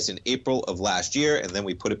all-time highs in April of last year, and then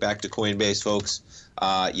we put it back to Coinbase, folks.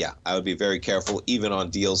 Yeah, I would be very careful even on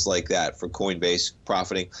deals like that for Coinbase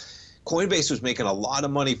profiting. Coinbase was making a lot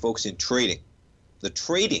of money, folks, in trading. The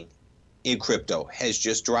trading in crypto has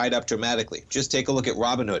just dried up dramatically. Just take a look at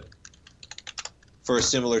Robinhood for a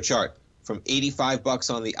similar chart. From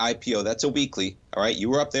 $85 on the IPO, that's a weekly, all right?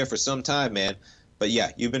 You were up there for some time, man. But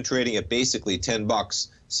yeah, you've been trading at basically $10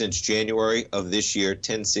 since January of this year,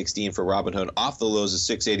 $10.16 for Robinhood, off the lows of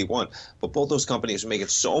 $6.81. But both those companies are making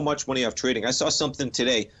so much money off trading. I saw something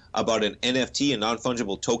today about an NFT, a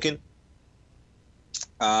non-fungible token,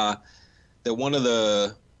 that one of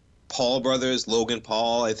the Paul brothers, Logan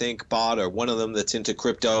Paul, I think, bought, or one of them that's into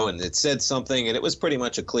crypto, and it said something, and it was pretty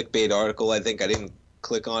much a clickbait article. I think I didn't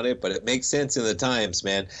click on it, but it makes sense in the times,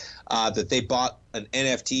 man, that they bought an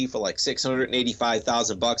NFT for like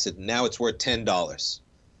 $685,000 and now it's worth $10.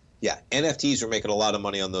 Yeah, NFTs are making a lot of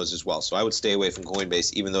money on those as well, so I would stay away from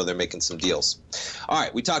Coinbase even though they're making some deals. All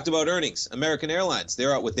right, we talked about earnings. American Airlines,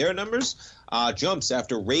 they're out with their numbers. Jumps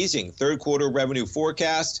after raising third quarter revenue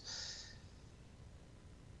forecast.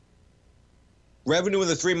 Revenue in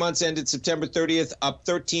the 3 months ended September 30th, up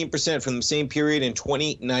 13% from the same period in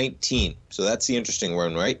 2019. So that's the interesting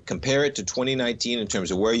one, right? Compare it to 2019 in terms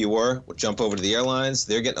of where you were. We'll jump over to the airlines.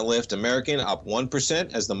 They're getting a lift. American up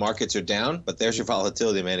 1% as the markets are down. But there's your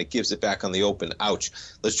volatility, man. It gives it back on the open. Ouch.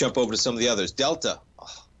 Let's jump over to some of the others. Delta.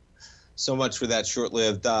 So much for that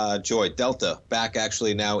short-lived joy. Delta back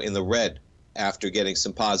actually now in the red after getting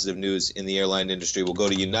some positive news in the airline industry. We'll go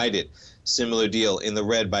to United. Similar deal, in the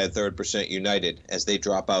red by 1/3%. United as they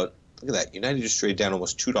drop out. Look at that. United just traded down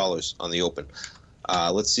almost $2 on the open.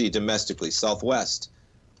 Let's see domestically. Southwest,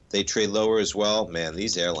 they trade lower as well. Man,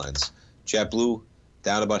 these airlines. JetBlue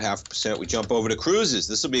down about 0.5%. We jump over to cruises.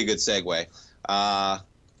 This will be a good segue.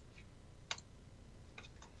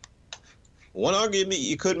 One argument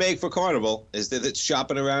you could make for Carnival is that it's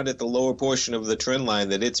shopping around at the lower portion of the trend line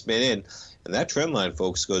that it's been in. And that trend line,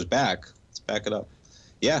 folks, goes back. Let's back it up.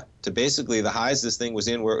 Yeah, to basically the highs this thing was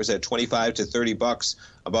in where it was at $25 to $30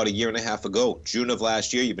 about a year and a half ago. June of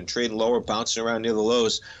last year, you've been trading lower, bouncing around near the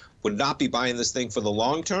lows. Would not be buying this thing for the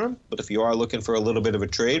long term, but if you are looking for a little bit of a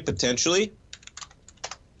trade, potentially.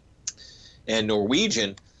 And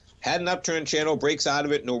Norwegian had an upturn channel, breaks out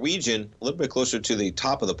of it. Norwegian, a little bit closer to the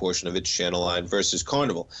top of the portion of its channel line versus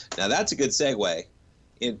Carnival. Now, that's a good segue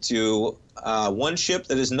into one ship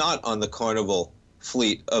that is not on the Carnival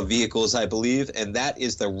fleet of vehicles, I believe, and that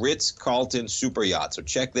is the Ritz-Carlton Super Yacht. So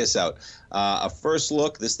check this out. A first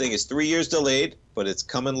look. This thing is 3 years delayed, but it's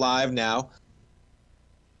coming live now.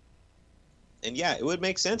 And yeah, it would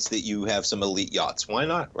make sense that you have some elite yachts. Why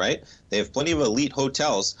not, right? They have plenty of elite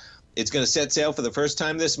hotels. It's going to set sail for the first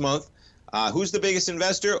time this month. Who's the biggest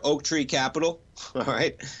investor? Oak Tree Capital. All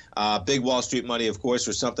right. Big Wall Street money, of course,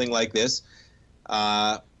 for something like this.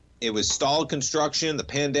 It was stalled construction. The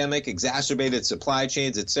pandemic exacerbated supply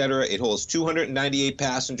chains, etc. It holds 298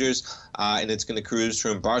 passengers, and it's going to cruise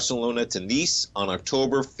from Barcelona to Nice on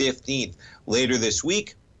October 15th. Later this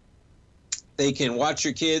week, they can watch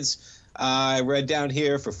your kids. I read down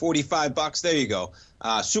here for $45. There you go.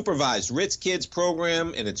 Supervised Ritz Kids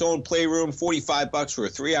program in its own playroom, $45 for a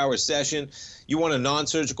 3-hour session. You want a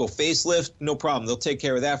non-surgical facelift? No problem. They'll take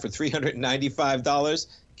care of that for $395.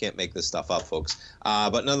 Can't make this stuff up, folks.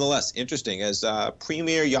 But nonetheless, interesting as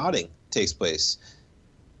premier yachting takes place.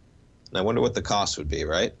 And I wonder what the cost would be,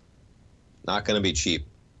 right? Not going to be cheap.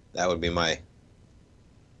 That would be my...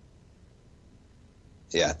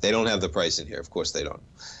 Yeah, they don't have the price in here. Of course they don't.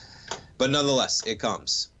 But nonetheless, it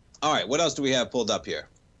comes. All right, what else do we have pulled up here?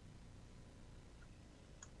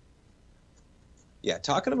 Yeah,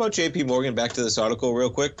 talking about JP Morgan, back to this article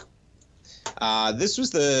real quick. This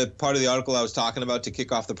was the part of the article I was talking about to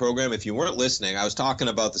kick off the program. If you weren't listening, I was talking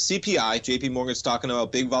about the CPI. JP Morgan's talking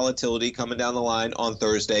about big volatility coming down the line on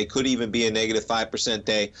Thursday. Could even be a negative 5%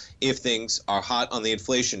 day if things are hot on the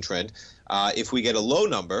inflation trend. If we get a low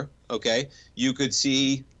number, okay, you could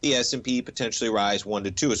see the S&P potentially rise 1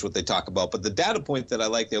 to 2 is what they talk about. But the data point that I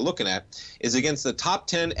like they're looking at is against the top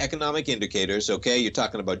 10 economic indicators, okay? You're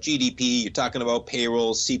talking about GDP, you're talking about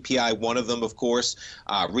payroll, CPI, one of them, of course,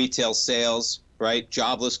 retail sales, right,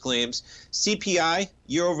 jobless claims. CPI,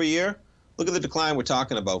 year over year, look at the decline we're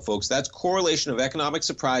talking about, folks. That's correlation of economic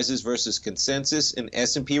surprises versus consensus in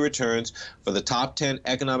S&P returns for the top 10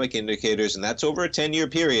 economic indicators, and that's over a 10-year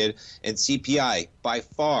period. And CPI, by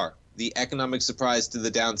far, the economic surprise to the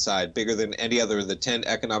downside, bigger than any other of the 10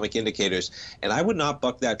 economic indicators. And I would not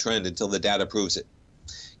buck that trend until the data proves it.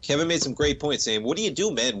 Kevin made some great points saying, what do you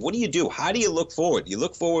do, man? What do you do? How do you look forward? You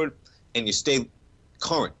look forward and you stay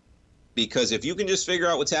current. Because if you can just figure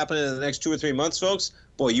out what's happening in the next 2 or 3 months, folks,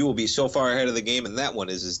 boy, you will be so far ahead of the game, and that one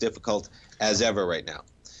is as difficult as ever right now.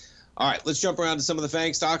 All right, let's jump around to some of the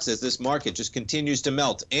FANG stocks as this market just continues to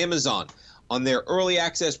melt. Amazon, on their early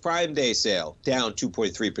access Prime Day sale, down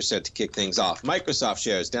 2.3% to kick things off. Microsoft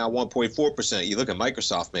shares down 1.4%. You look at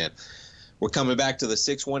Microsoft, man. We're coming back to the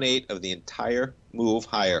 618 of the entire move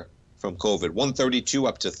higher from COVID. 132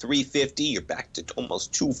 up to 350. You're back to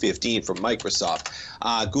almost 215 from Microsoft.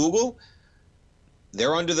 Google,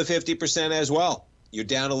 they're under the 50% as well. You're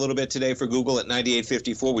down a little bit today for Google at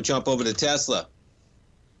 98.54. We jump over to Tesla.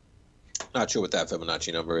 Not sure what that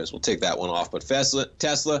Fibonacci number is. We'll take that one off. But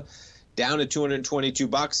Tesla down to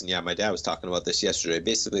 $222. And yeah, my dad was talking about this yesterday.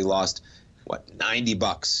 Basically lost, what,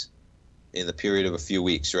 $90 in the period of a few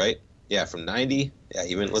weeks, right? Yeah, from 90. Yeah,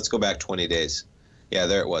 even let's go back 20 days. Yeah,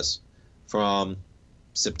 there it was. From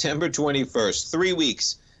September 21st, 3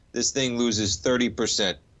 weeks, this thing loses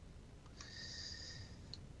 30%.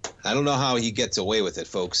 I don't know how he gets away with it,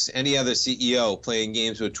 folks. Any other CEO playing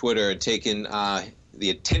games with Twitter and taking the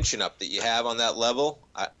attention up that you have on that level,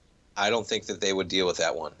 I don't think that they would deal with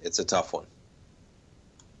that one. It's a tough one.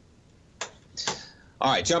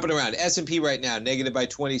 All right, jumping around. S&P right now, negative by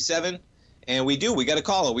 27. And we got a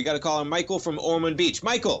caller. We got a caller, Michael from Ormond Beach.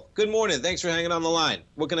 Michael, good morning. Thanks for hanging on the line.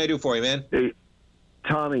 What can I do for you, man? Hey,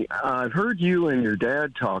 Tommy, I've heard you and your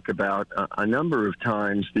dad talk about a number of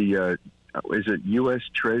times the, is it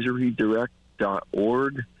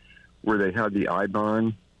USTreasuryDirect.org, where they had the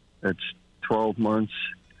I-bond. That's 12 months.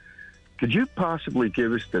 Could you possibly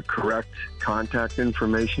give us the correct contact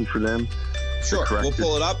information for them? Sure, we'll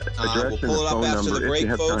pull it up. We'll pull it up after the break,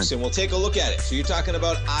 folks, time. and we'll take a look at it. So you're talking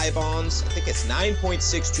about I-bonds. I think it's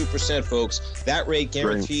 9.62%, folks. That rate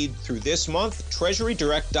guaranteed through this month.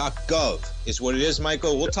 TreasuryDirect.gov is what it is,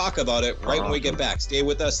 Michael. We'll talk about it right when we get back. Stay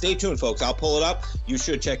with us. Stay tuned, folks. I'll pull it up. You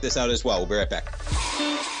should check this out as well. We'll be right back.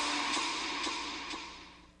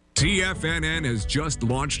 TFNN has just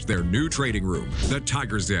launched their new trading room, the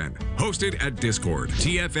Tiger's Den. Hosted at Discord,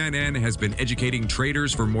 TFNN has been educating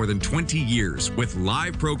traders for more than 20 years with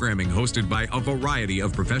live programming hosted by a variety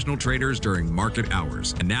of professional traders during market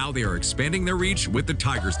hours. And now they are expanding their reach with the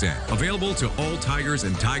Tiger's Den, available to all tigers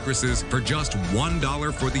and tigresses for just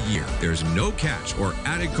 $1 for the year. There's no catch or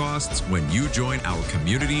added costs when you join our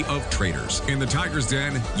community of traders. In the Tiger's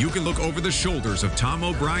Den, you can look over the shoulders of Tom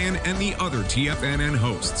O'Brien and the other TFNN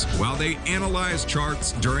hosts while they analyze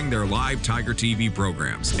charts during their live Tiger TV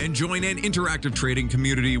programs, and join an interactive trading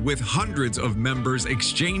community with hundreds of members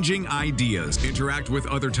exchanging ideas. Interact with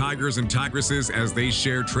other tigers and tigresses as they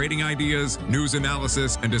share trading ideas, news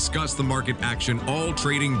analysis, and discuss the market action all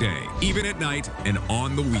trading day, even at night and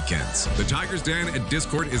on the weekends. The Tiger's Den at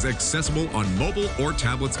Discord is accessible on mobile or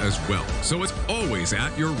tablets as well, so it's always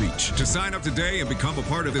at your reach. To sign up today and become a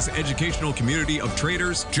part of this educational community of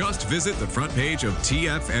traders, just visit the front page of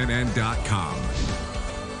TFNN.com.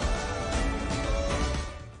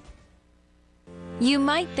 You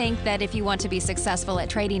might think that if you want to be successful at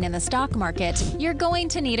trading in the stock market, you're going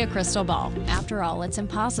to need a crystal ball. After all, it's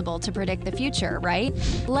impossible to predict the future, right?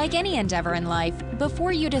 Like any endeavor in life,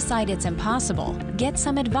 before you decide it's impossible, get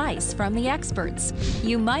some advice from the experts.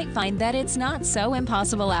 You might find that it's not so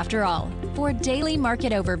impossible after all. For daily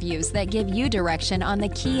market overviews that give you direction on the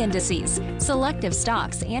key indices, selective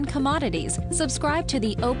stocks, and commodities, subscribe to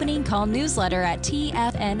the Opening Call newsletter at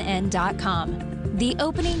TFNN.com. The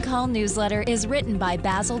Opening Call newsletter is written by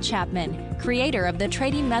Basil Chapman, creator of the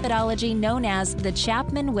trading methodology known as the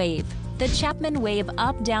Chapman Wave. The Chapman Wave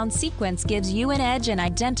up-down sequence gives you an edge in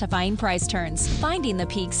identifying price turns, finding the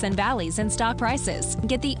peaks and valleys in stock prices.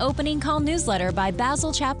 Get the Opening Call newsletter by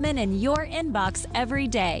Basil Chapman in your inbox every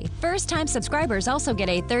day. First-time subscribers also get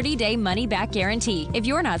a 30-day money-back guarantee. If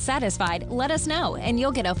you're not satisfied, let us know, and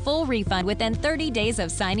you'll get a full refund within 30 days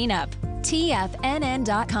of signing up.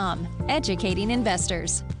 TFNN.com, educating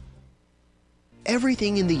investors.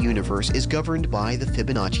 Everything in the universe is governed by the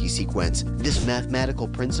Fibonacci sequence. This mathematical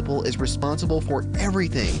principle is responsible for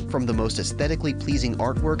everything from the most aesthetically pleasing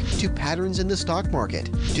artwork to patterns in the stock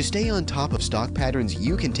market. To stay on top of stock patterns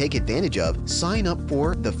you can take advantage of, sign up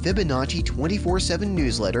for the Fibonacci 24/7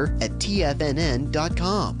 newsletter at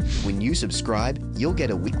TFNN.com. When you subscribe, you'll get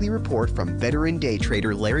a weekly report from veteran day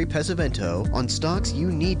trader Larry Pesavento on stocks you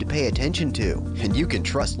need to pay attention to. And you can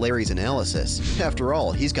trust Larry's analysis. After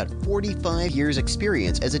all, he's got 45 years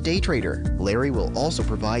experience as a day trader. Larry will also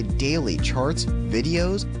provide daily charts,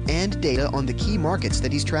 videos, and data on the key markets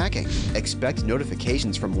that he's tracking. Expect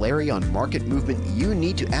notifications from Larry on market movement you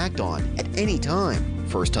need to act on at any time.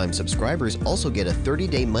 First-time subscribers also get a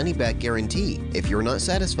 30-day money-back guarantee. If you're not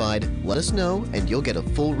satisfied, let us know and you'll get a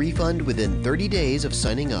full refund within 30 days of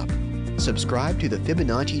signing up. Subscribe to the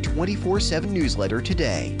Fibonacci 24/7 newsletter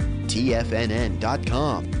today.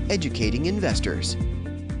 TFNN.com, educating investors.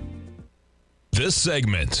 This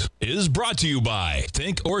segment is brought to you by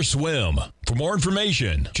Thinkorswim. For more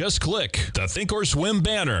information, just click the Thinkorswim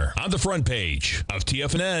banner on the front page of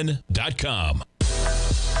TFNN.com.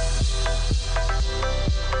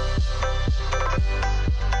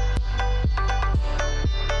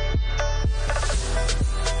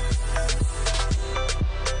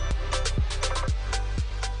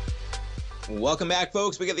 Welcome back,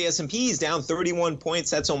 folks. We got the S&Ps down 31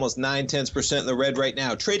 points. That's almost 0.9% in the red right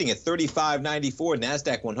now. Trading at 35.94.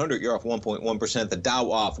 NASDAQ 100, you're off 1.1%. The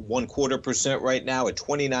Dow off 0.25% right now at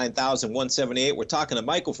 29,178. We're talking to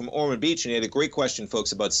Michael from Ormond Beach, and he had a great question,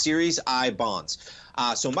 folks, about Series I bonds.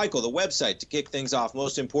 So, Michael, the website to kick things off,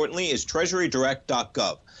 most importantly, is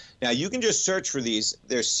TreasuryDirect.gov. Now, you can just search for these.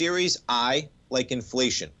 They're Series I, like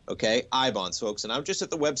inflation, okay? I bonds, folks. And I'm just at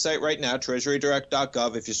the website right now,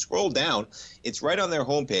 TreasuryDirect.gov. If you scroll down, it's right on their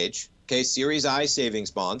homepage, okay? Series I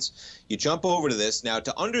savings bonds. You jump over to this. Now,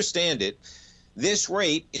 to understand it, this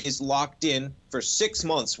rate is locked in for 6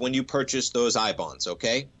 months when you purchase those I bonds,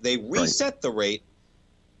 okay? They reset the rate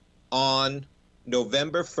on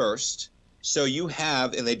November 1st. So you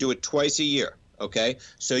have, and they do it twice a year. Okay,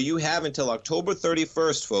 so you have until October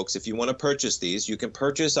 31st, folks, if you want to purchase these. You can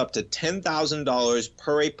purchase up to $10,000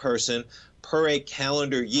 per a person per a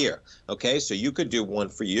calendar year. Okay, so you could do one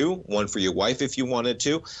for you, one for your wife if you wanted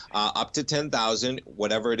to, up to $10,000,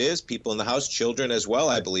 whatever it is, people in the house, children as well,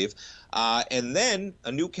 I believe. And then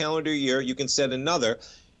a new calendar year, you can set another.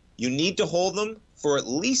 You need to hold them for at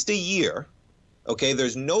least a year. Okay,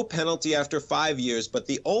 there's no penalty after 5 years, but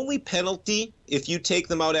the only penalty if you take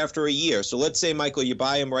them out after a year. So let's say, Michael, you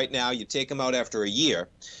buy them right now, you take them out after a year.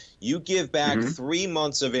 You give back 3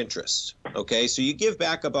 months of interest, okay? So you give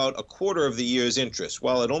back about a quarter of the year's interest.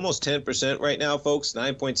 Well, at almost 10% right now, folks,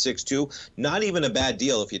 9.62, not even a bad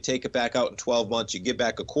deal. If you take it back out in 12 months, you give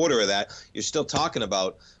back a quarter of that, you're still talking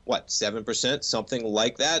about, what, 7%, something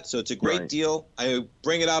like that? So it's a great deal. I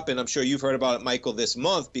bring it up, and I'm sure you've heard about it, Michael, this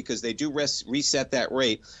month, because they do reset that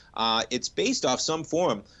rate. It's based off some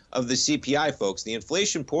form of the CPI, folks. The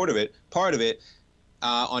inflation part of it,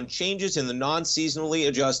 on changes in the non-seasonally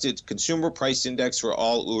adjusted consumer price index for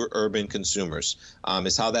all urban consumers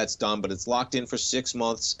is how that's done. But it's locked in for 6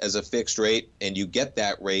 months as a fixed rate, and you get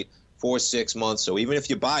that rate for 6 months. So even if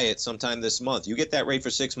you buy it sometime this month, you get that rate for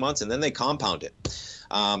 6 months, and then they compound it.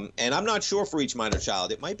 And I'm not sure for each minor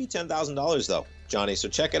child. It might be $10,000, though, Johnny. So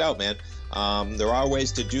check it out, man. There are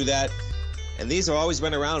ways to do that. And these have always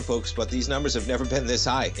been around, folks, but these numbers have never been this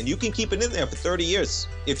high. And you can keep it in there for 30 years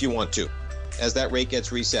if you want to, as that rate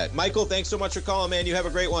gets reset. Michael, thanks so much for calling, man. You have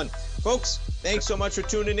a great one. Folks, thanks so much for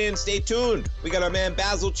tuning in. Stay tuned. We got our man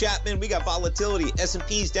Basil Chapman. We got volatility.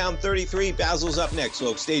 S&P's down 33. Basil's up next,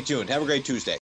 folks. Stay tuned. Have a great Tuesday.